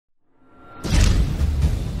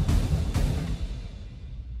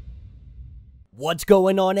What's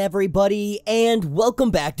going on, everybody, and welcome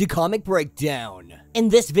back to Comic Breakdown. In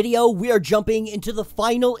this video, we are jumping into the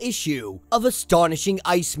final issue of Astonishing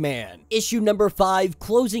Iceman, issue number 5,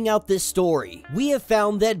 closing out this story. We have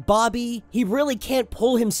found that Bobby, he really can't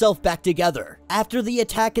pull himself back together. After the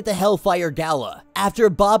attack at the Hellfire Gala, after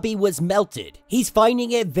Bobby was melted, he's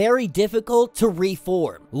finding it very difficult to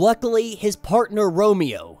reform. Luckily, his partner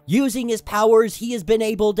Romeo, using his powers, he has been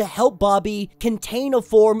able to help Bobby contain a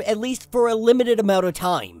form at least for a limited amount of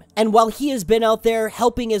time. And while he has been out there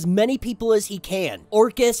helping as many people as he can,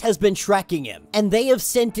 Orcus has been tracking him, and they have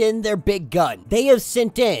sent in their big gun. They have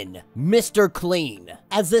sent in Mr. Clean.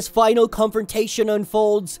 As this final confrontation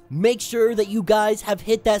unfolds, make sure that you guys have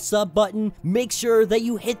hit that sub button, make sure that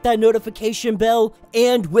you hit that notification bell,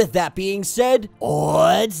 and with that being said,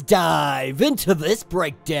 let's dive into this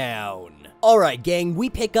breakdown. Alright gang, we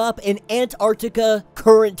pick up in Antarctica,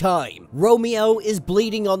 current time. Romeo is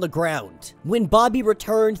bleeding on the ground. When Bobby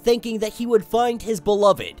returned thinking that he would find his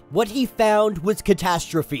beloved, what he found was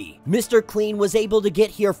catastrophe. Mr. Clean was able to get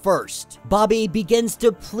here first. Bobby begins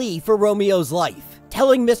to plead for Romeo's life,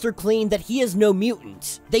 telling Mr. Clean that he is no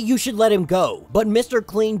mutant, that you should let him go. But Mr.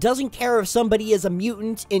 Clean doesn't care if somebody is a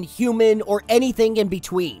mutant, inhuman, or anything in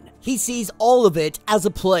between. He sees all of it as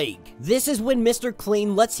a plague. This is when Mr.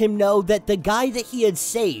 Clean lets him know that the guy that he had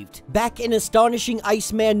saved back in Astonishing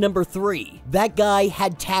Iceman number 3, that guy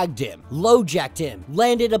had tagged him, low-jacked him,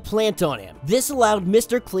 landed a plant on him. This allowed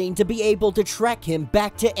Mr. Clean to be able to track him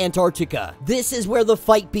back to Antarctica. This is where the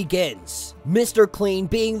fight begins. Mr. Clean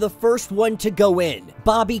being the first one to go in.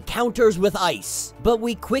 Bobby counters with ice, but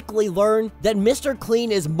we quickly learn that Mr.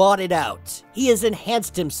 Clean is modded out. He has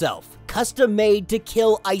enhanced himself, custom made to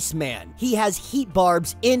kill Iceman. He has heat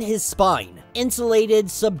barbs in his spine, insulated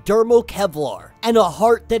subdermal Kevlar, and a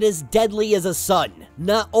heart that is deadly as a sun.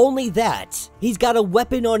 Not only that, he's got a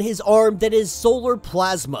weapon on his arm that is solar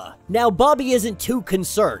plasma. Now, Bobby isn't too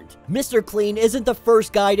concerned. Mr. Clean isn't the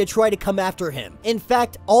first guy to try to come after him. In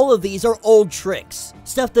fact, all of these are old tricks,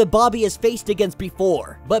 stuff that Bobby has faced against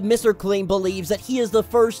before. But Mr. Clean believes that he is the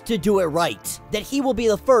first to do it right, that he will be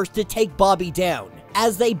the first to take Bobby down.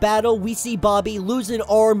 As they battle, we see Bobby lose an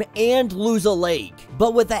arm and lose a leg.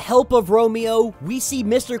 But with the help of Romeo, we see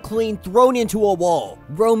Mr. Clean thrown into a wall.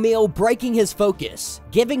 Romeo breaking his focus,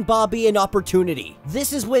 giving Bobby an opportunity.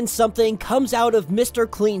 This is when something comes out of Mr.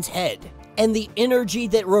 Clean's head, and the energy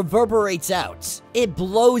that reverberates out, it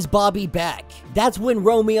blows Bobby back. That's when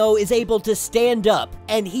Romeo is able to stand up,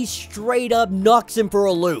 and he straight up knocks him for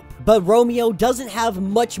a loop. But Romeo doesn't have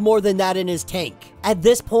much more than that in his tank. At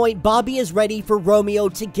this point, Bobby is ready for Romeo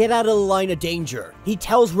to get out of the line of danger. He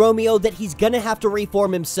tells Romeo that he's gonna have to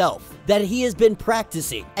reform himself, that he has been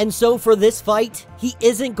practicing, and so for this fight, he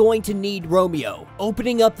isn't going to need Romeo.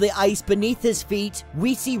 Opening up the ice beneath his feet,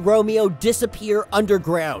 we see Romeo disappear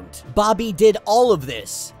underground. Bobby did all of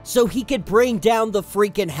this so he could bring down the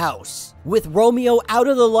freaking house. With Romeo out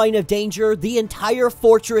of the line of danger, the entire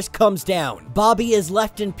fortress comes down. Bobby is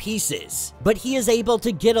left in pieces, but he is able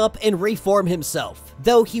to get up and reform himself.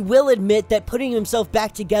 Though he will admit that putting himself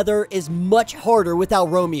back together is much harder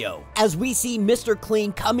without Romeo. As we see Mr.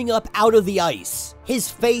 Clean coming up out of the ice, his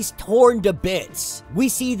face torn to bits. We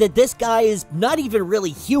see that this guy is not even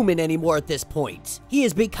really human anymore at this point. He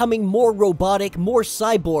is becoming more robotic, more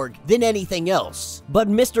cyborg than anything else. But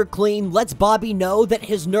Mr. Clean lets Bobby know that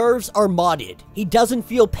his nerves are modded. He doesn't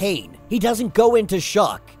feel pain. He doesn't go into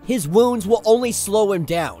shock. His wounds will only slow him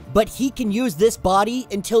down, but he can use this body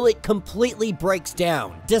until it completely breaks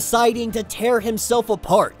down, deciding to tear himself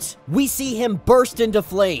apart. We see him burst into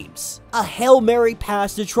flames. A Hail Mary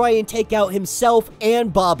pass to try and take out himself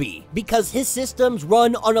and Bobby, because his systems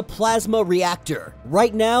run on a plasma reactor.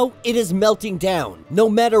 Right now, it is melting down. No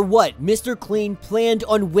matter what, Mr. Clean planned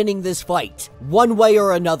on winning this fight, one way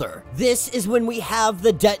or another. This is when we have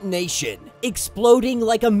the detonation, exploding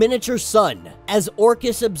like a miniature sun. As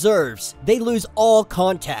Orcus observes, they lose all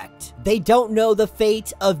contact. They don't know the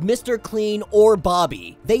fate of Mr. Clean or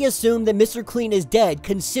Bobby. They assume that Mr. Clean is dead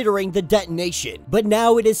considering the detonation. But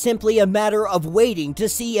now it is simply a matter of waiting to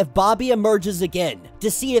see if Bobby emerges again, to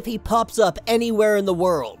see if he pops up anywhere in the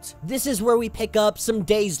world. This is where we pick up some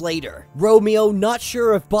days later. Romeo not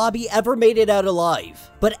sure if Bobby ever made it out alive.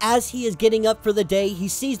 But as he is getting up for the day, he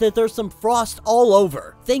sees that there's some frost all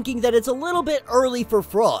over, thinking that it's a little bit early for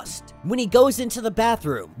frost. When he goes into the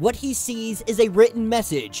bathroom, what he sees is a written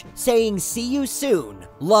message saying, "See you soon,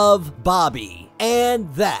 love, Bobby."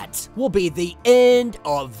 And that will be the end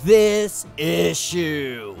of this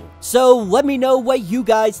issue. So let me know what you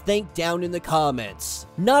guys think down in the comments.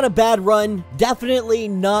 Not a bad run, definitely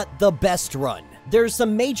not the best run. there's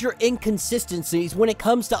some major inconsistencies when it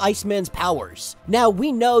comes to Iceman's powers. Now,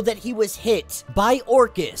 we know that he was hit by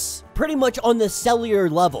Orcus pretty much on the cellular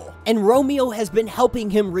level, and Romeo has been helping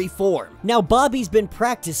him reform. Now, Bobby's been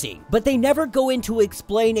practicing, but they never go in to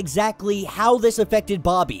explain exactly how this affected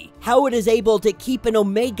Bobby, how it is able to keep an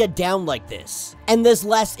Omega down like this. And this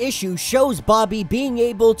last issue shows Bobby being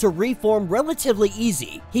able to reform relatively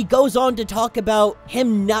easy. He goes on to talk about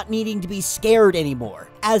him not needing to be scared anymore,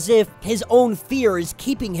 as if his own fear is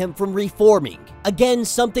keeping him from reforming. Again,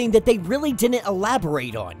 something that they really didn't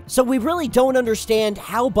elaborate on. So we really don't understand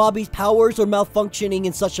how Bobby's powers are malfunctioning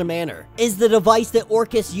in such a manner. Is the device that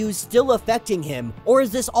Orcus used still affecting him, or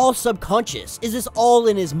is this all subconscious? Is this all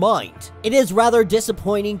in his mind? It is rather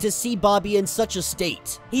disappointing to see Bobby in such a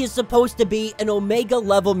state. He is supposed to be an Omega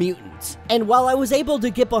level mutant, and while I was able to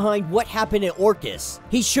get behind what happened at Orcus,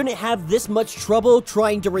 he shouldn't have this much trouble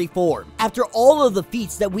trying to reform. After all of the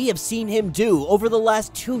feats that we have seen him do over the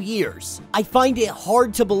last 2 years, I find it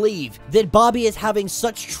hard to believe that Bobby is having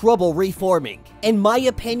such trouble reforming. In my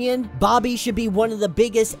opinion, Bobby should be one of the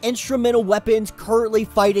biggest instrumental weapons currently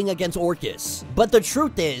fighting against Orcus. But the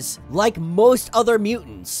truth is, like most other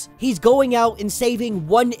mutants, he's going out and saving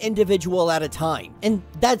one individual at a time. And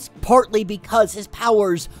that's partly because his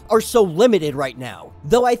powers are so limited right now.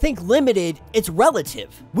 Though I think limited, it's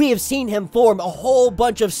relative. We have seen him form a whole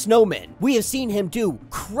bunch of snowmen. We have seen him do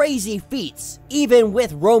crazy feats, even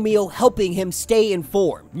with Romeo helping him stay in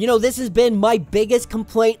form. You know, this has been my biggest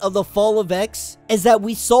complaint of the Fall of X, is that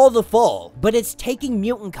we saw the fall, but it's taking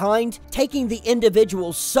mutant kind, taking the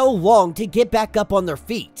individuals so long to get back up on their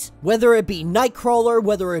feet. Whether it be Nightcrawler,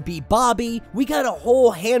 whether it be Bobby, we got a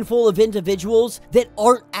whole handful of individuals that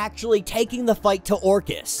aren't actually taking the fight to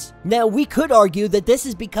Orcus. Now, we could argue that this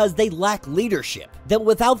is because they lack leadership, that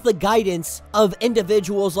without the guidance of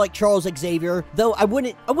individuals like Charles Xavier, though I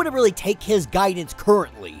wouldn't really take his guidance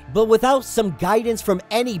currently, but without some guidance from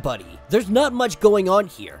anybody, there's not much going on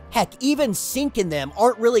here. Heck, even Sync and them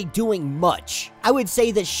aren't really doing much. I would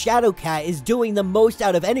say that Shadowcat is doing the most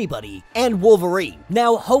out of anybody, and Wolverine.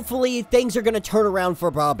 Now, hopefully things are going to turn around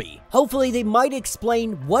for Bobby. Hopefully they might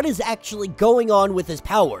explain what is actually going on with his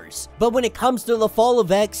powers. But when it comes to the Fall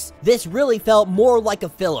of X, this really felt more like a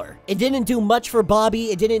filler. It didn't do much for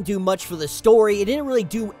Bobby, it didn't do much for the story, it didn't really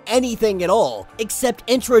do anything at all, except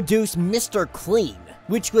introduce Mr. Clean,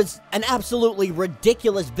 which was an absolutely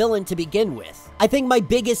ridiculous villain to begin with. I think my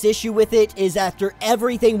biggest issue with it is after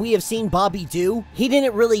everything we have seen Bobby do, he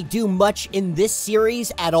didn't really do much in this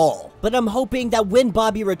series at all. But I'm hoping that when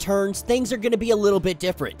Bobby returns, things are going to be a little bit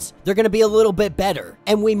different. They're going to be a little bit better,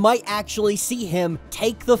 and we might actually see him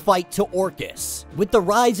take the fight to Orcus. With the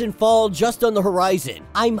rise and fall just on the horizon,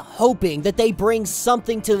 I'm hoping that they bring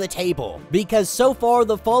something to the table, because so far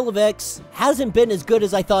the Fall of X hasn't been as good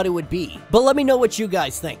as I thought it would be. But let me know what you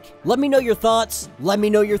guys think. Let me know your thoughts, let me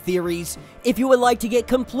know your theories. If you would like to get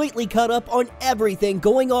completely caught up on everything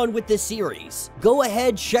going on with this series, go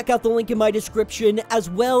ahead, check out the link in my description as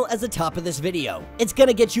well as the top of this video. It's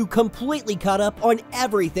gonna get you completely caught up on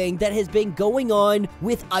everything that has been going on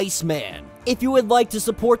with Iceman. If you would like to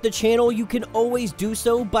support the channel, you can always do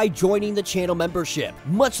so by joining the channel membership.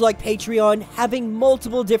 Much like Patreon, having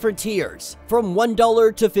multiple different tiers, from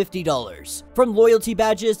 $1 to $50, from loyalty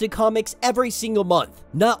badges to comics every single month.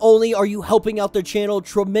 Not only are you helping out the channel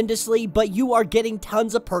tremendously, but you are getting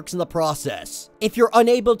tons of perks in the process. If you're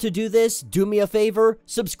unable to do this, do me a favor,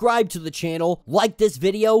 subscribe to the channel, like this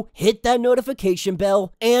video, hit that notification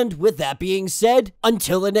bell, and with that being said,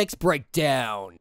 until the next breakdown.